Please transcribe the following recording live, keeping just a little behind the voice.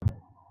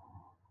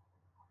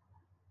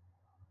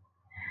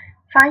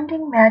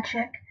Finding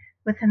magic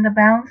within the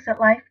bounds that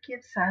life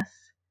gives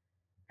us,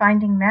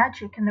 finding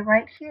magic in the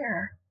right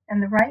here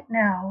and the right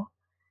now,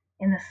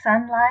 in the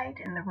sunlight,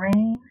 in the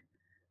rain,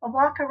 a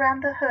walk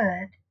around the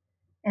hood,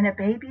 in a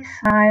baby's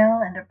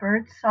smile and a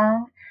bird's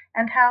song,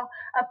 and how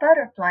a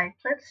butterfly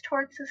flits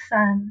towards the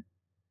sun,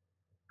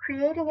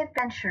 creating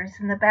adventures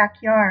in the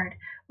backyard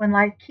when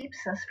life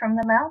keeps us from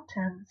the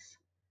mountains,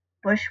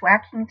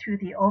 bushwhacking through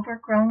the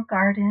overgrown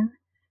garden,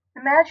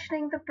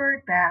 imagining the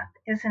bird bath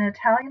is an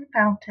Italian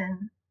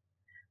fountain,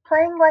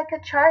 playing like a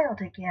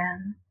child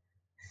again,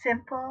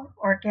 simple,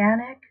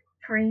 organic,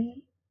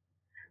 free,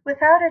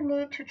 without a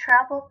need to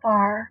travel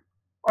far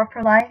or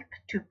for life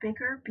to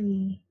bigger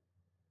be.